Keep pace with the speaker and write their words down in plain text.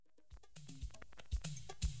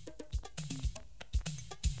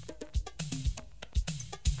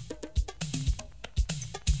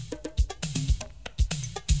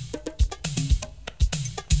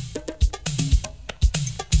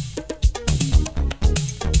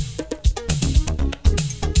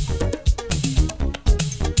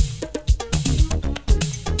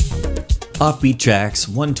Offbeat Tracks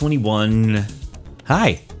 121.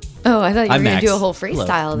 Hi. Oh, I thought you were I'm going to Max. do a whole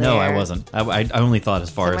freestyle there. No, I wasn't. I only thought as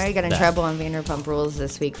far as Somebody got in that. trouble on Vanderpump Rules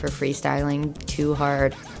this week for freestyling too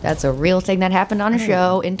hard. That's a real thing that happened on a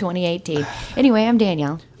show in 2018. Anyway, I'm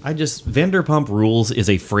Danielle. Vanderpump Rules is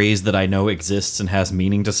a phrase that I know exists and has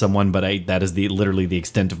meaning to someone, but that is literally the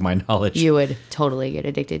extent of my knowledge. You would totally get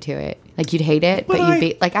addicted to it. Like, you'd hate it, but you'd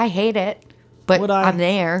be like, I hate it, but I'm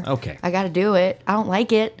there. Okay. I got to do it. I don't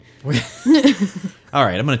like it. All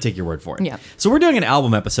right, I'm going to take your word for it. Yeah. So we're doing an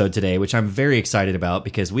album episode today, which I'm very excited about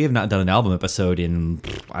because we have not done an album episode in,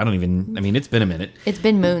 it's been a minute. It's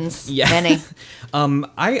been moons. Yeah. Many.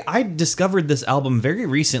 I discovered this album very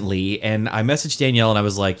recently, and I messaged Danielle, and I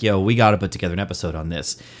was like, yo, we got to put together an episode on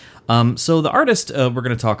this. So the artist we're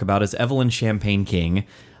going to talk about is Evelyn Champagne King,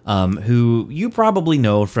 who you probably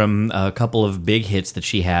know from a couple of big hits that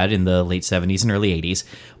she had in the late 70s and early 80s,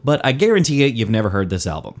 but I guarantee you've never heard this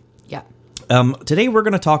album. Yeah. Today we're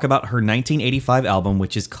going to talk about her 1985 album,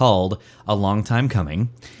 which is called A Long Time Coming.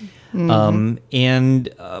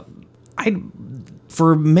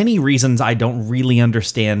 For many reasons, I don't really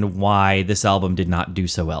understand why this album did not do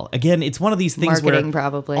so well. Again, it's one of these things Marketing, where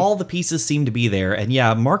probably. all the pieces seem to be there. And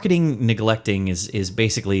yeah, marketing neglecting is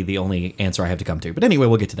basically the only answer I have to come to. But anyway,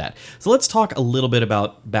 we'll get to that. So let's talk a little bit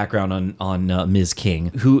about background on Ms. King,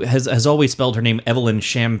 who has always spelled her name Evelyn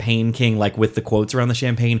Champagne King, like with the quotes around the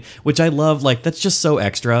champagne, which I love. Like, that's just so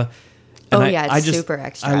extra. And it's super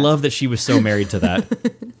extra. I love that she was so married to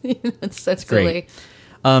that. That's so silly.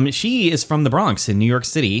 Great. She is from the Bronx in New York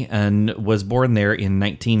City and was born there in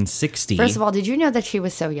 1960. First of all, did you know that she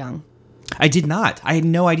was so young? I did not. I had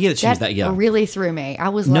no idea that she was that young. That really threw me. I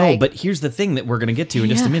was No, but here's the thing that we're going to get to in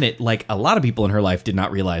just a minute. Like, a lot of people in her life did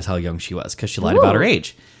not realize how young she was because she lied about her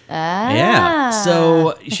age. Yeah.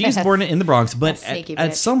 So she's born in the Bronx, but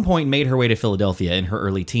at some point made her way to Philadelphia in her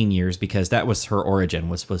early teen years because that was her origin,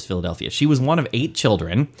 was Philadelphia. She was one of 8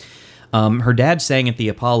 children. Her dad sang at the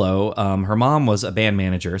Apollo. Her mom was a band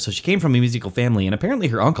manager, so she came from a musical family, and apparently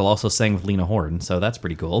her uncle also sang with Lena Horne, so that's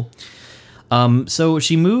pretty cool. So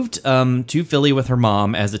she moved to Philly with her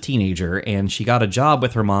mom as a teenager, and she got a job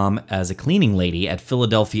with her mom as a cleaning lady at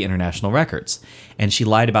Philadelphia International Records, and she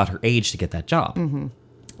lied about her age to get that job. Mm-hmm.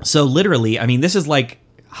 So literally, this is like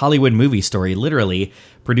Hollywood movie story. Literally,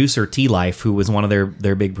 producer T-Life, who was one of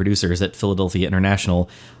their big producers at Philadelphia International,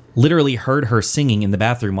 literally heard her singing in the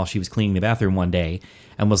bathroom while she was cleaning the bathroom one day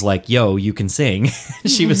and was like, yo, you can sing.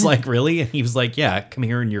 She was like, really? And he was like, yeah, come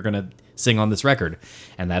here and you're going to sing on this record.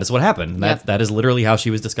 And that is what happened. Yep. That is literally how she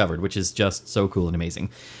was discovered, which is just so cool and amazing.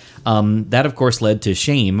 That, of course, led to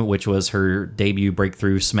Shame, which was her debut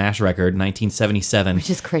breakthrough smash record, 1977. Which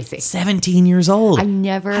is crazy. 17 years old.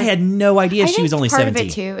 I had no idea she was only 17. Part of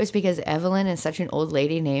it, too, is because Evelyn is such an old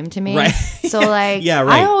lady name to me. Right. So, like, yeah,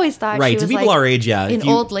 right. I always thought she was, to people our age, an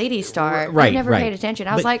old lady star. Right, I never paid attention.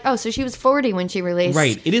 I was like, oh, so she was 40 when she released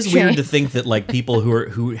Right. It is Shame. weird to think that, like, people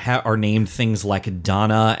who are named things like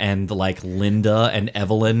Donna and, like, Linda and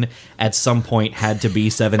Evelyn at some point had to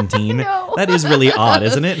be 17. That is really odd,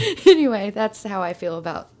 isn't it? Anyway, that's how I feel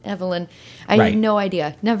about Evelyn. I had no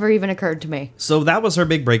idea. Never even occurred to me. So that was her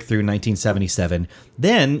big breakthrough in 1977.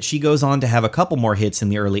 Then she goes on to have a couple more hits in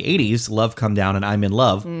the early 80s, Love Come Down and I'm in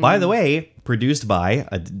Love. By the way, produced by,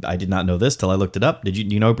 I did not know this till I looked it up. Do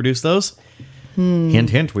you know who produced those? Hint,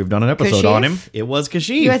 hint, we've done an episode on him. It was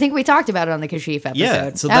Kashif. I think we talked about it on the Kashif episode.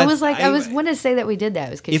 Yeah, so I was going to say that we did that.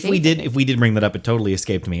 It was Kashif. If we did bring that up, it totally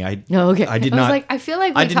escaped me. Okay. I did not. I was like, I feel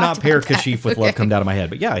like I did not pair Kashif with Okay. Love Come Down in my head,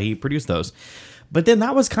 but yeah, he produced those. But then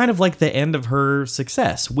that was kind of like the end of her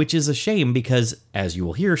success, which is a shame because, as you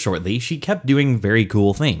will hear shortly, she kept doing very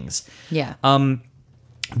cool things. Yeah.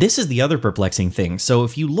 This is the other perplexing thing. So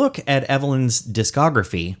if you look at Evelyn's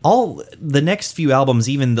discography, all the next few albums,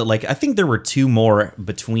 even I think there were 2 more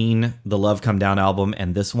between the Love Come Down album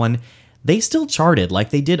and this one, they still charted.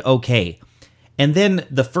 Like, they did okay. And then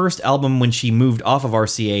the first album, when she moved off of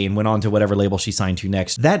RCA and went on to whatever label she signed to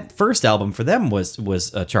next, that first album for them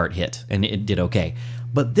was a chart hit, and it did okay.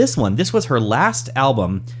 But this was her last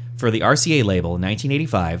album for the RCA label in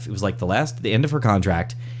 1985. It was like the end of her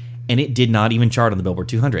contract, and it did not even chart on the Billboard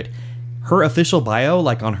 200. Her official bio,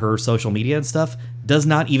 like on her social media and stuff, does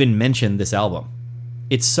not even mention this album.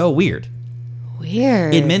 It's so weird.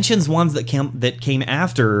 Weird. It mentions ones that came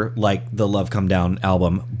after, like, the Love Come Down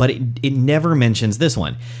album, but it never mentions this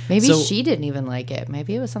one. Maybe she didn't even like it.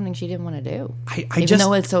 Maybe it was something she didn't want to do. Even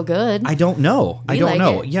though it's so good. I don't know. I don't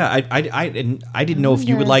know. It. Yeah, I didn't know if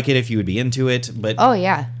you would like it, if you would be into it, but... Oh,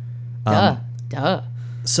 yeah. Duh.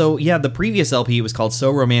 So, yeah, the previous LP was called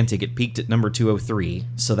So Romantic. It peaked at number 203.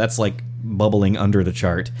 So that's, like, bubbling under the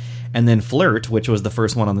chart. And then Flirt, which was the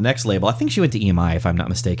first one on the next label, I think she went to EMI if I'm not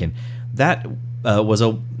mistaken, that was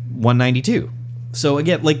a 192. So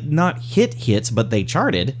again, like not hits, but they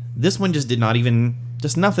charted. This one just did not even,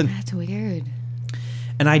 just nothing. That's weird.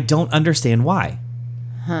 And I don't understand why.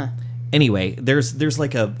 Huh. Anyway, there's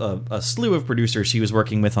like a slew of producers she was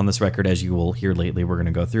working with on this record, as you will hear lately. We're going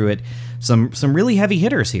to go through it. Some really heavy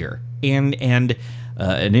hitters here, and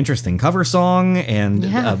an interesting cover song, and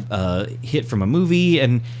a hit from a movie.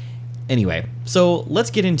 And anyway, so let's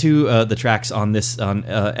get into the tracks on this on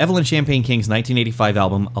Evelyn Champagne King's 1985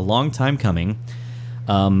 album, A Long Time Coming.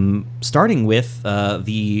 Starting with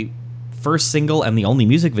the first single and the only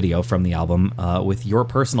music video from the album, with Your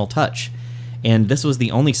Personal Touch. And this was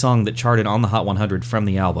the only song that charted on the Hot 100 from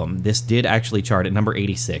the album. This did actually chart at number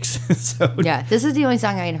 86. So yeah, this is the only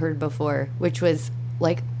song I had heard before, which was,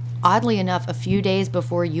 like, oddly enough, a few days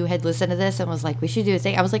before you had listened to this and was like, we should do a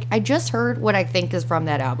thing. I was like, I just heard what I think is from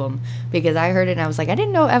that album, because I heard it and I was like, I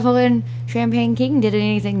didn't know Evelyn Champagne King did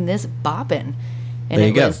anything this boppin'. And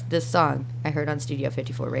it was this song I heard on Studio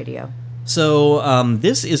 54 radio. So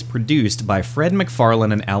this is produced by Fred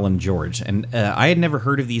MacFarlane and Alan George, and I had never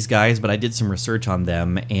heard of these guys, but I did some research on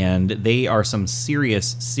them, and they are some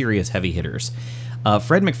serious heavy hitters.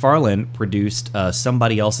 Fred MacFarlane produced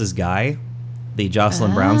Somebody Else's Guy, the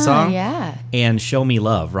Jocelyn Brown song, and Show Me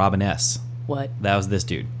Love, Robin S. What? That was this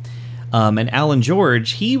dude. And Alan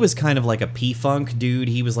George, he was kind of like a P-Funk dude.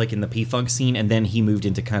 He was like in the P-Funk scene, and then he moved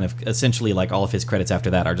into kind of essentially like all of his credits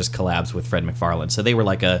after that are just collabs with Fred MacFarlane. So they were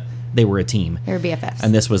a team. They were BFFs.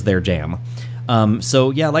 And this was their jam.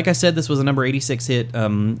 So yeah, like I said, this was a number 86 hit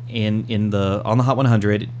on the Hot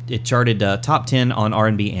 100. It charted top 10 on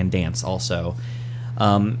R&B and dance also.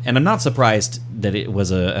 And I'm not surprised that it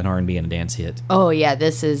was an R&B and a dance hit. Oh yeah,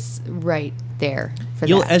 this is right there for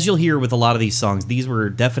that. As you'll hear with a lot of these songs, these were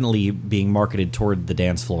definitely being marketed toward the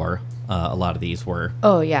dance floor. A lot of these were.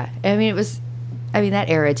 Oh yeah, I mean that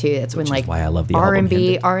era too. That's when like why I love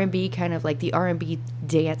the R&B kind of like the R&B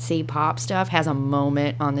dancey pop stuff has a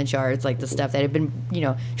moment on the charts. Like the stuff that had been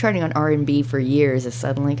charting on R&B for years is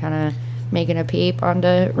suddenly kind of making a peep onto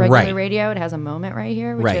regular radio. It has a moment right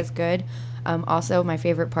here, which is good. Also, my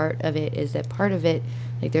favorite part of it is that part of it,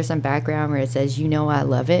 like there's some background where it says, I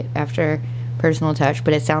love it after Personal Touch,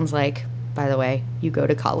 but it sounds like, by the way, you go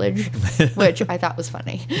to college, which I thought was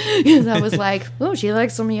funny. Because I was like, oh, she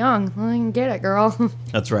likes some young. I can get it, girl.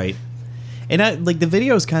 That's right. And the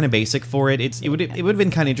video is kind of basic for it. It would have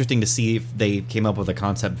been kind of interesting to see if they came up with a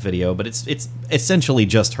concept video, but it's essentially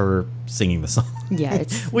just her singing the song. Yeah,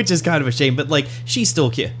 which is kind of a shame. But like she's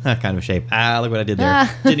still cute. Kind of a shame. Look what I did there.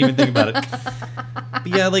 Didn't even think about it. But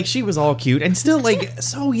yeah, like she was all cute and still like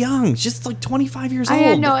so young. Just like 25 years old. I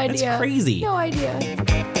had no idea. That's crazy. No idea.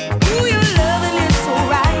 Ooh, your loving is so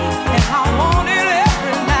right, and I want it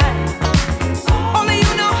every night. Only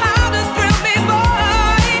you know how to thrill me, boy.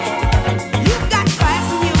 You got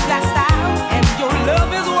class and you got style, and your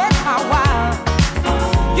love is worth my while.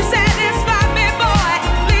 You satisfy me, boy.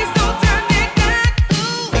 Please don't turn me down.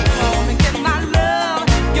 Ooh, come and get my love,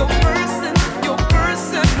 your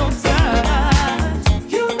personal touch.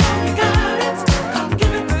 You know you got it. Come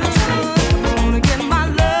give it good time. Come and get my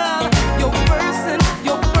love, your personal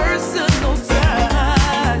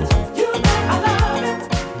touch. You know I love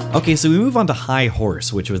it. Okay, so we move on to High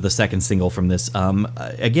Horse, which was the second single from this.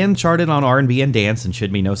 Again, charted on R&B and dance, and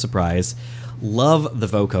should be no surprise. Love the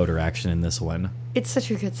vocoder action in this one. It's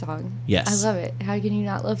such a good song. Yes. I love it. How can you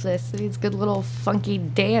not love this? It's good little funky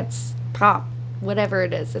dance, pop, whatever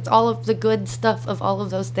it is. It's all of the good stuff of all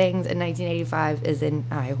of those things in 1985 is in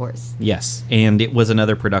High Horse. Yes, and it was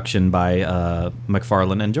another production by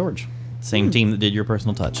MacFarlane and George. Same team that did Your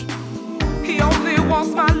Personal Touch. He only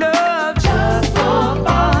wants my love just for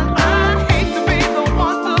fun. I hate to be the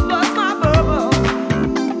one to bust my bubble,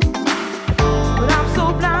 but I'm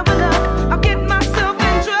so blind with love, I'm getting myself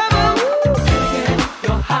in trouble. Get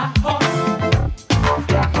your high horse,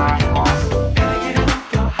 your high horse.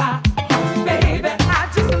 Get your high horse, baby. I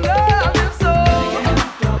just love you so.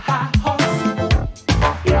 Get your high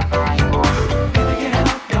horse, your high horse.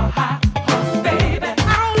 Get your high horse, baby.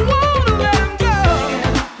 I don't wanna let him go.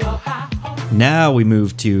 Get your high horse. Now we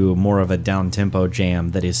move to more of a down-tempo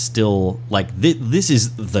jam that is still like this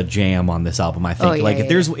is the jam on this album, I think.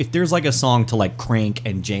 If there's like a song to like crank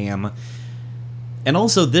and jam. And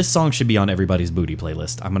also this song should be on everybody's booty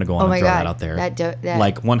playlist. I'm going to go on and throw that out there.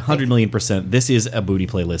 Like 100 million%. This is a booty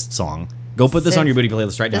playlist song. Go put this on your booty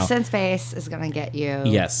playlist right now. The synth bass is going to get you.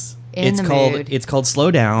 Yes. It's called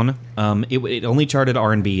Slow Down. It only charted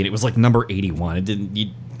R&B and it was like number 81. It didn't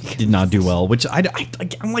did not do well. Which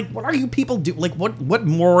I'm like, what are you people do? Like, what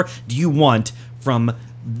more do you want from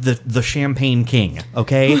the Champagne King?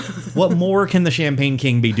 Okay, what more can the Champagne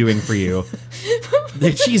King be doing for you?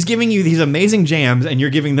 That she's giving you these amazing jams and you're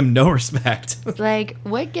giving them no respect. Like,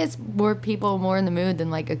 what gets more people more in the mood than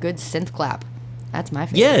like a good synth clap? That's my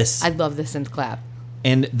favorite. Yes, I love the synth clap.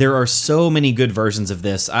 And there are so many good versions of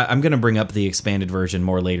this. I'm going to bring up the expanded version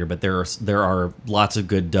more later, but there are lots of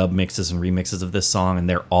good dub mixes and remixes of this song, and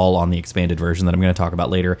they're all on the expanded version that I'm going to talk about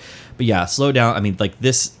later. But yeah, Slow Down. I mean, like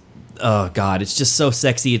this. Oh God, it's just so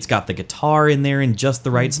sexy. It's got the guitar in there in just the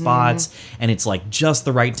right spots, and it's like just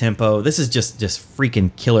the right tempo. This is just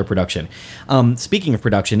freaking killer production. Speaking of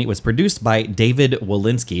production, it was produced by David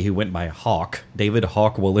Walensky, who went by Hawk. David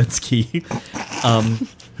Hawk Walensky.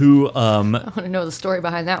 Who I want to know the story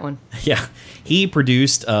behind that one. Yeah, he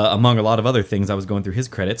produced among a lot of other things. I was going through his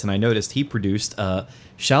credits and I noticed he produced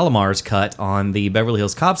Shalimar's cut on the Beverly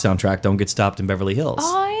Hills Cop soundtrack, Don't Get Stopped in Beverly Hills.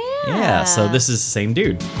 Oh yeah. Yeah, so this is the same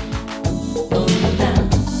dude. Tell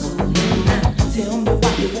me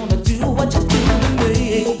why you wanna do what you do to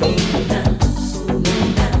me.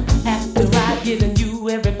 After I've given you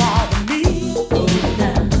every part of me,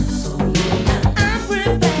 I'm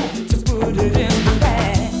prepared to put it in the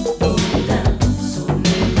bag.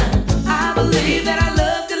 I believe that I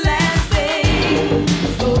love to last day.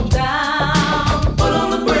 Slow down, put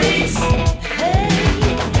on the brakes. Hey,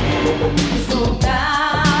 slow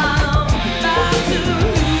down, about to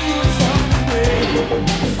lose some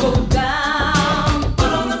weight. Slow down,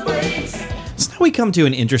 put on the brakes. So now we come to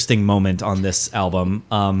an interesting moment on this album.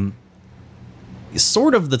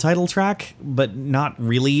 Sort of the title track, but not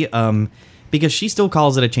really. Because she still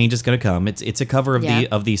calls it A Change Is Gonna Come. It's a cover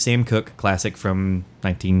of the Sam Cooke classic from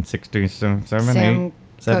 1967,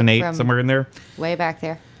 8, somewhere in there. Way back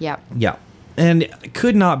there. Yep. Yeah. And it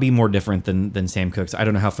could not be more different than Sam Cooke's. I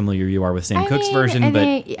don't know how familiar you are with Sam Cooke's version,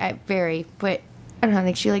 but very. But I don't know. I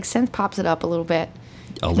think she like synth pops it up a little bit.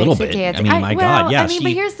 a little bit. I mean, my God, yeah. I mean,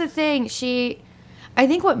 but here's the thing. I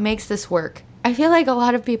think what makes this work. I feel like a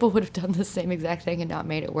lot of people would have done the same exact thing and not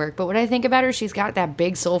made it work. But when I think about her, she's got that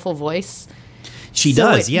big soulful voice. She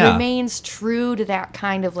does, it yeah. Remains true to that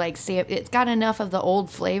kind of like. It's got enough of the old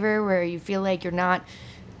flavor where you feel like you're not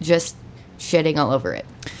just shitting all over it.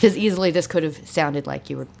 Because easily this could have sounded like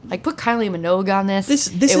you were like put Kylie Minogue on this.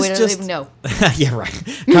 This is just no. Yeah, right.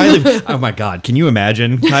 Kylie. Oh my God, can you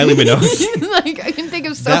imagine Kylie Minogue? Like I can think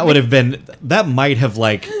of something. That would have been. That might have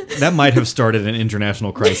started an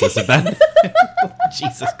international crisis. If that.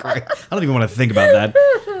 Jesus Christ, I don't even want to think about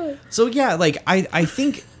that. So yeah, like I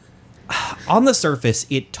think on the surface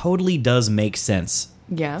it totally does make sense.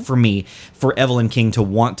 Yeah. For me, for Evelyn King to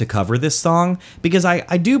want to cover this song, because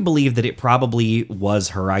I do believe that it probably was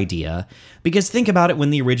her idea. Because think about it, when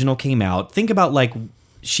the original came out, think about like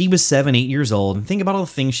she was 7, 8 years old, and think about all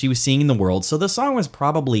the things she was seeing in the world. So the song was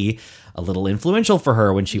probably a little influential for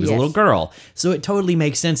her when she was a little girl. So it totally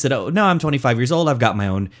makes sense that, oh, no, I'm 25 years old, I've got my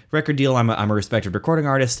own record deal, I'm a respected recording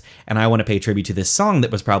artist, and I want to pay tribute to this song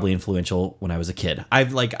that was probably influential when I was a kid. I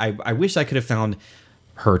wish I could have found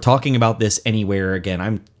her talking about this anywhere. Again,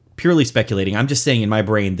 I'm purely speculating. I'm just saying in my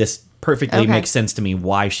brain, this perfectly makes sense to me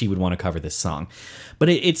why she would want to cover this song. But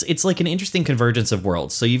it's like an interesting convergence of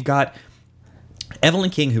worlds. So you've got Evelyn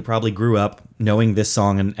King, who probably grew up knowing this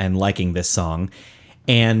song and liking this song,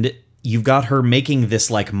 and you've got her making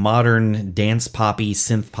this like modern dance poppy,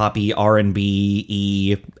 synth poppy,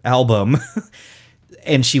 R&B album,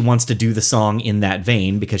 and she wants to do the song in that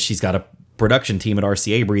vein because she's got a production team at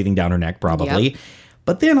RCA breathing down her neck, probably. Yep.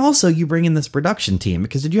 But then also you bring in this production team,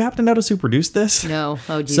 because did you happen to notice who produced this? No.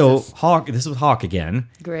 Oh, Jesus. So Hawk, this was Hawk again.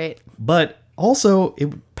 Great. But also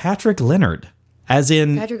Patrick Leonard. As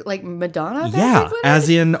in... Patrick, like Madonna? Yeah, Leonard? as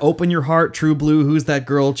in Open Your Heart, True Blue, Who's That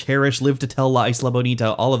Girl, Cherish, Live to Tell, La Isla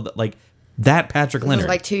Bonita, all of the, like, that Patrick Leonard. It was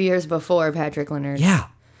like 2 years before Patrick Leonard. Yeah,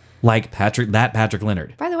 like Patrick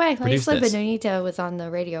Leonard. By the way, La Isla Bonita was on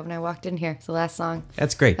the radio when I walked in here. It's the last song.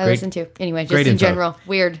 That's great. I listened to. Anyway, just in general.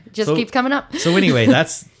 Weird. Just keeps coming up. So anyway,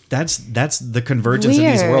 that's the convergence of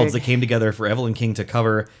these worlds that came together for Evelyn King to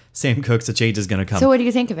cover Sam Cooke's A Change Is Gonna Come. So what do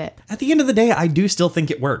you think of it? At the end of the day, I do still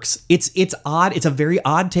think it works. It's odd. It's a very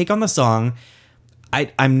odd take on the song.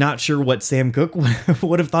 I'm not sure what Sam Cooke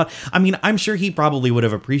would have thought. I mean, I'm sure he probably would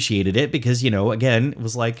have appreciated it because, again, it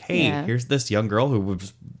was like, hey, here's this young girl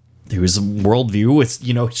whose worldview is,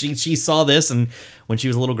 she saw this and when she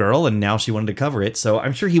was a little girl and now she wanted to cover it. So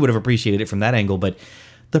I'm sure he would have appreciated it from that angle. But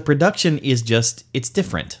the production is just, it's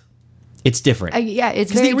different. It's different.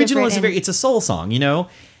 It's because the original is it's a soul song,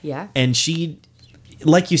 Yeah. And she,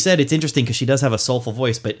 like you said, it's interesting because she does have a soulful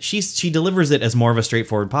voice, but she delivers it as more of a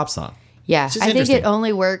straightforward pop song. Yeah, I think it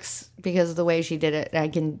only works because of the way she did it. I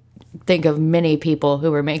can think of many people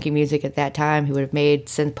who were making music at that time who would have made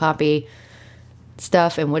synth poppy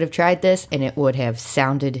stuff and would have tried this, and it would have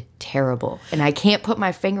sounded terrible. And I can't put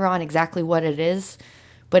my finger on exactly what it is,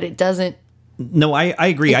 but it doesn't. No, I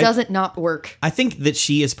agree. It doesn't not work. I think that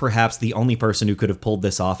she is perhaps the only person who could have pulled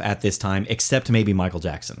this off at this time, except maybe Michael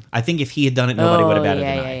Jackson. I think if he had done it, nobody would have batted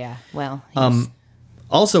an eye. Yeah. Well,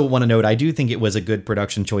 also want to note, I do think it was a good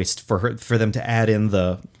production choice for them to add in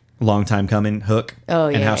the long time coming hook.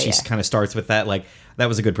 And how she kind of starts with that. Like, that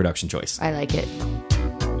was a good production choice. I like it.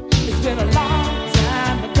 It's been a long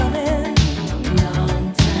time coming.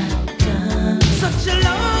 Long time coming. Such a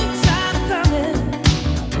long time coming.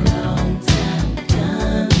 Long time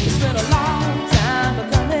coming. It's been a long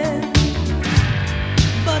time coming.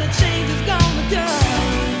 But a change is gonna come.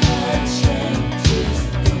 A change is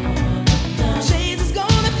gonna come. Change is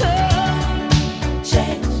gonna come.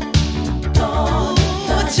 Change. Oh,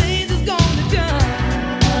 a change is gonna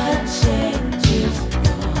come. A change is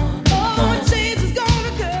gonna come. Oh, a change is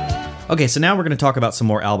gonna come. Okay, so now we're going to talk about some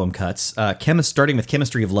more album cuts. Starting with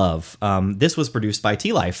Chemistry of Love. This was produced by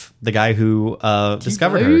T-Life, the guy who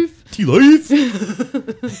discovered her. T-Life!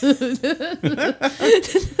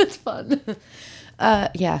 That's fun.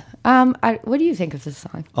 Yeah. What do you think of this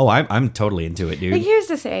song? Oh, I'm totally into it, dude. Like, here's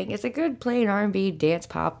the thing. It's a good plain R&B dance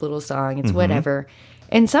pop little song. It's whatever.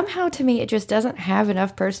 And somehow, to me, it just doesn't have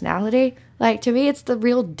enough personality. Like, to me, it's the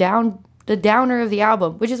real downer of the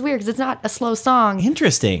album, which is weird because it's not a slow song.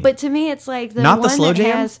 Interesting. But to me, it's like the not one the slow that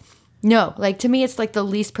jam? has... No, like, to me, it's like the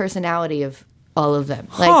least personality of all of them.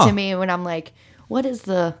 Like, to me, when I'm like, what is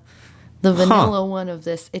the vanilla one of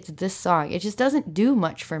this? It's this song. It just doesn't do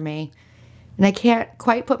much for me. And I can't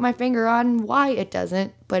quite put my finger on why it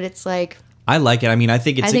doesn't, but it's like... I like it. I mean, I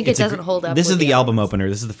think it doesn't hold up. This is with the album others. opener.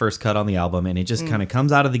 This is the first cut on the album, and it just kind of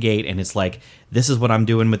comes out of the gate, and it's like, this is what I'm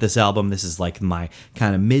doing with this album. This is like my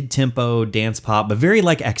kind of mid-tempo dance pop, but very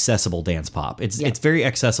like accessible dance pop. It's very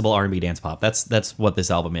accessible R&B dance pop. That's what this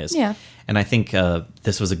album is. Yeah. And I think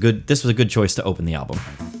this was a good choice to open the album.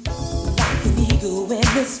 An eagle when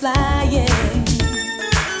it's flying.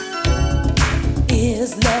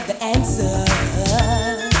 Is love the answer?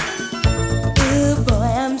 Oh boy,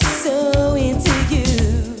 I'm so into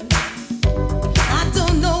you. I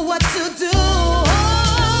don't know what to do.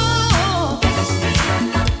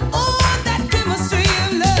 Oh, that chemistry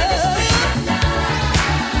of love,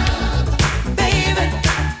 baby.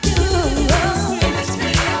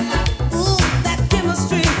 Ooh, that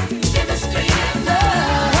chemistry of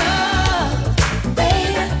love,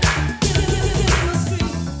 baby.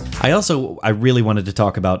 I really wanted to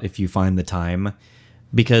talk about If You Find the Time,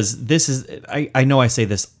 because this is, I know I say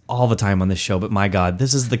this all the time on this show, but my God,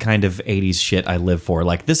 this is the kind of 80s shit I live for.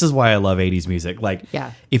 Like, this is why I love 80s music. Like,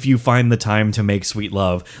 if you find the time to make sweet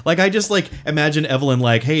love. Like, I just, like, imagine Evelyn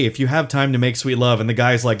like, hey, if you have time to make sweet love, and the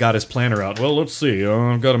guy's, like, got his planner out. Well, let's see.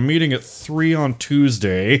 I've got a meeting at 3 on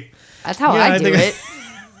Tuesday. That's how I do it.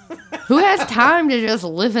 Who has time to just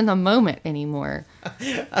live in the moment anymore?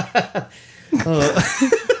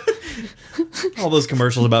 All those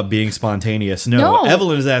commercials about being spontaneous. No,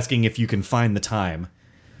 Evelyn is asking if you can find the time.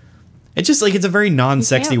 It's just like, it's a very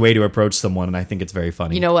non-sexy way to approach someone, and I think it's very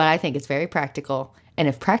funny. You know what? I think it's very practical. And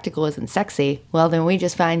if practical isn't sexy, well, then we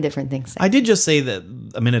just find different things sexy. I did just say that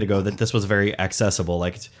a minute ago that this was very accessible,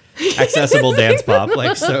 like accessible dance pop.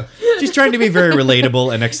 Like, so she's trying to be very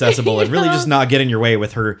relatable and accessible and really just not get in your way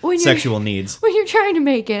with her sexual needs. When you're trying to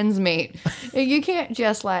make ends meet, you can't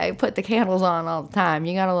just like put the candles on all the time.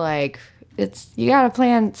 You gotta like, you gotta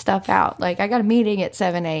plan stuff out. Like, I got a meeting at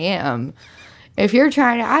 7 a.m. If you're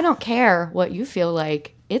trying to, I don't care what you feel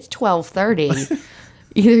like. It's 12:30.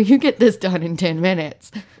 Either you get this done in 10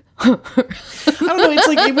 minutes. I don't know. It's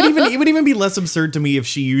like, it would even be less absurd to me if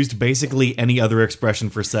she used basically any other expression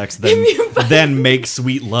for sex than make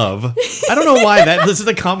sweet love. I don't know why this is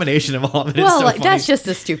a combination of all of it. Well, so like, that's just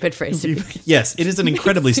a stupid phrase. Yes, it is an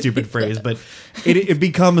incredibly stupid phrase, but it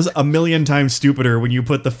becomes a million times stupider when you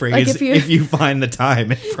put the phrase, like if you find the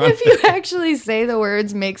time in front of it. If you actually say the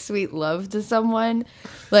words make sweet love to someone,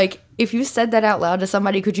 like, if you said that out loud to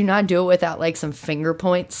somebody, could you not do it without like some finger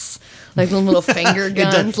points, like little finger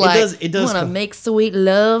guns? It does. Want to make sweet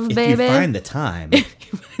love, baby? If you find the time,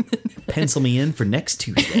 pencil me in for next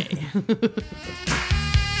Tuesday.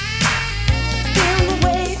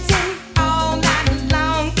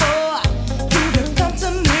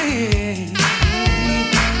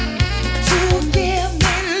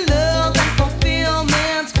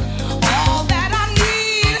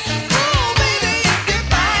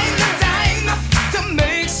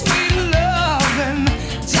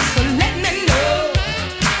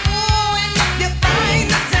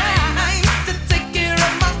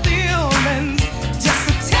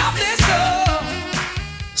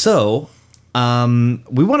 So,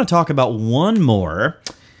 we want to talk about one more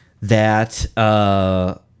that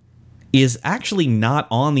is actually not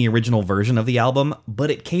on the original version of the album, but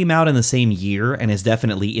it came out in the same year and is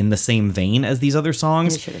definitely in the same vein as these other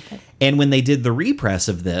songs. It should have been. And when they did the repress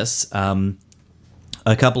of this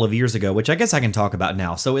a couple of years ago, which I guess I can talk about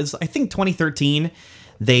now. So it's, I think, 2013,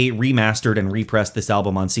 they remastered and repressed this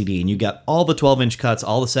album on CD, and you got all the 12-inch cuts,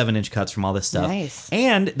 all the 7-inch cuts from all this stuff. Nice.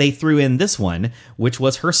 And they threw in this one, which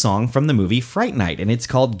was her song from the movie Fright Night, and it's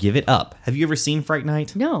called Give It Up. Have you ever seen Fright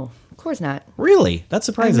Night? No, of course not. Really? That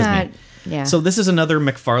surprises me. Yeah. So this is another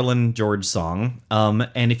McFarlane George song.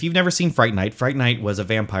 And if you've never seen Fright Night was a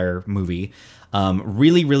vampire movie.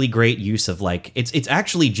 Really, really great use of like, it's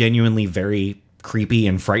actually genuinely very creepy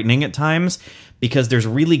and frightening at times because there's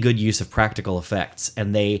really good use of practical effects.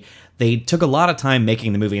 And they took a lot of time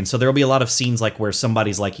making the movie. And so there'll be a lot of scenes like where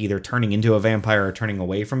somebody's like either turning into a vampire or turning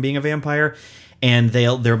away from being a vampire. And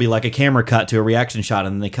there'll be like a camera cut to a reaction shot,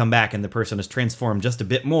 and then they come back and the person is transformed just a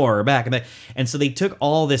bit more or back. And so they took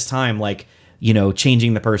all this time, like, you know,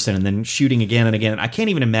 changing the person and then shooting again and again. I can't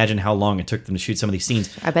even imagine how long it took them to shoot some of these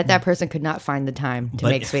scenes. I bet that person could not find the time to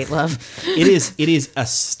make sweet love. It is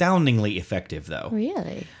astoundingly effective, though.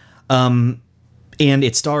 Really? And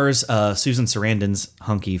it stars Susan Sarandon's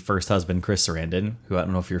hunky first husband, Chris Sarandon, who I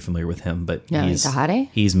don't know if you're familiar with him, but he's a hottie.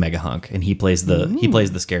 He's mega hunk, and he plays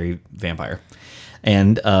the scary vampire.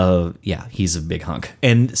 And he's a big hunk.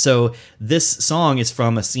 And so this song is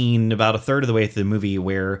from a scene about a third of the way through the movie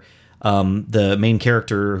where the main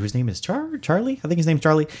character, whose name is Charlie, I think his name's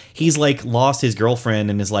Charlie, he's like lost his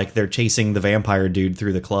girlfriend and is like they're chasing the vampire dude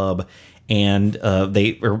through the club. And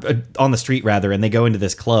they are on the street rather, and they go into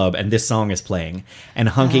this club, and this song is playing. And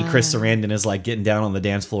hunky Chris Sarandon is like getting down on the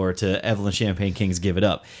dance floor to Evelyn Champagne King's "Give It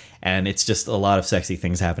Up," and it's just a lot of sexy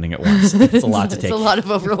things happening at once. It's a lot to take. It's a lot of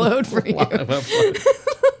overload for you.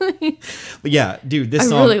 But yeah, dude, this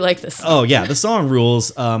song. I really like this song. Oh yeah, the song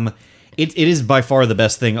rules. It is by far the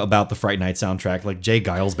best thing about the Fright Night soundtrack. Like Jay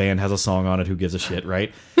Giles' band has a song on it. Who gives a shit,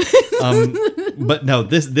 right? But no,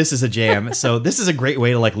 this is a jam. So this is a great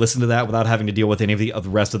way to like listen to that without having to deal with any of the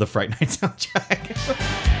rest of the Fright Night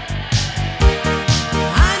soundtrack.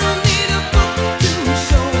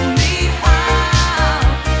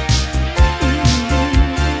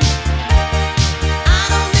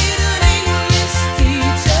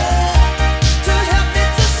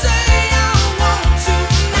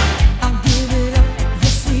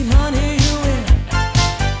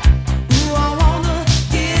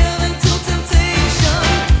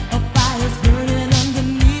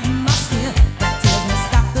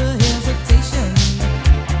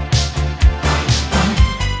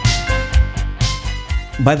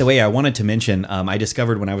 By the way, I wanted to mention, I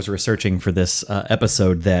discovered when I was researching for this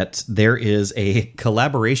episode that there is a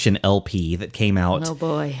collaboration LP that came out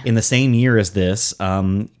in the same year as this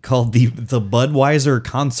called the Budweiser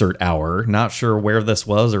Concert Hour. Not sure where this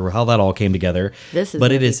was or how that all came together.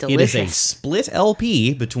 But it is a split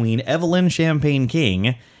LP between Evelyn Champagne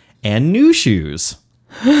King and New Shoes.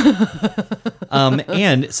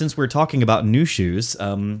 And since we're talking about New Shoes...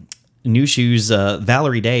 New Shoes,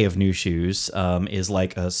 Valerie Day of New Shoes is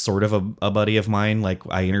like a sort of a buddy of mine. Like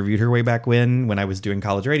I interviewed her way back when I was doing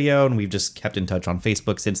college radio, and we've just kept in touch on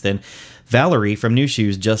Facebook since then. Valerie from New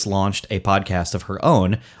Shoes just launched a podcast of her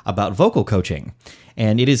own about vocal coaching,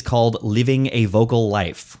 and it is called Living a Vocal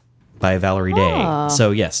Life by Valerie Day. So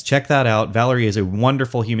yes, check that out. Valerie is a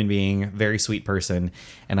wonderful human being, very sweet person,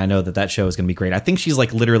 and I know that show is going to be great. I think she's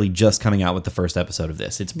like literally just coming out with the first episode of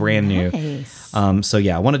this. It's brand new. So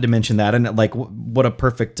yeah, I wanted to mention that, and like what a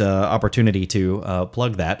perfect opportunity to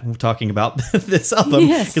plug that. We're talking about this album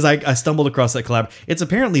because I stumbled across that collab. It's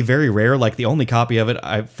apparently very rare. Like the only copy of it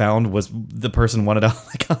I found was the person wanted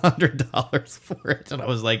like $100 for it, and I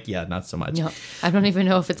was like, yeah, not so much. No, I don't even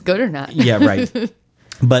know if it's good or not. Yeah, right.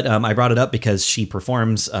 But I brought it up because she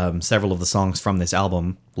performs several of the songs from this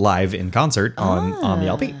album live in concert on the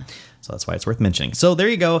LP. So that's why it's worth mentioning. So there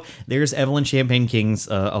you go. There's Evelyn Champagne King's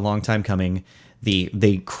A Long Time Coming,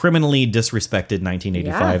 the criminally disrespected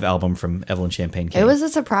 1985 album from Evelyn Champagne King. It was a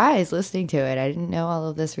surprise listening to it. I didn't know all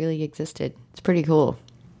of this really existed. It's pretty cool.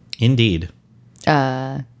 Indeed.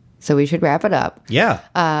 So we should wrap it up.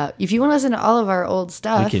 Yeah. If you want to listen to all of our old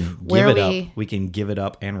stuff, we can give it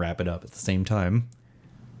up and wrap it up at the same time.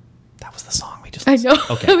 That was the song we just listened. I know.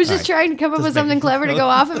 Okay, I was just trying to come up with something clever to go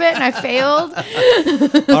off of it, and I failed.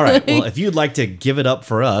 All right. Well, if you'd like to give it up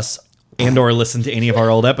for us and or listen to any of our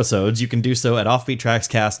old episodes, you can do so at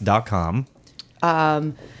offbeattrackscast.com.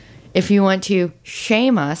 If you want to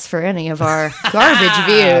shame us for any of our garbage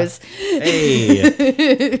views,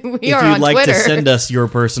 hey, we are on Twitter. If you'd like to send us your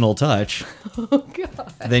personal touch,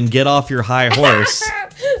 then get off your high horse. I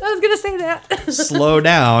was going to say that. Slow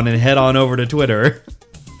down and head on over to Twitter.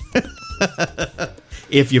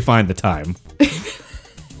 If you find the time.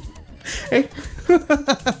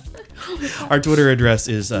 Our Twitter address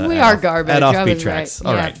is we are garbage. at Offbeat Tracks.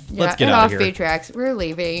 All right, let's get out of here. Offbeat Tracks. We're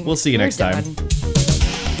leaving. We'll see you next time.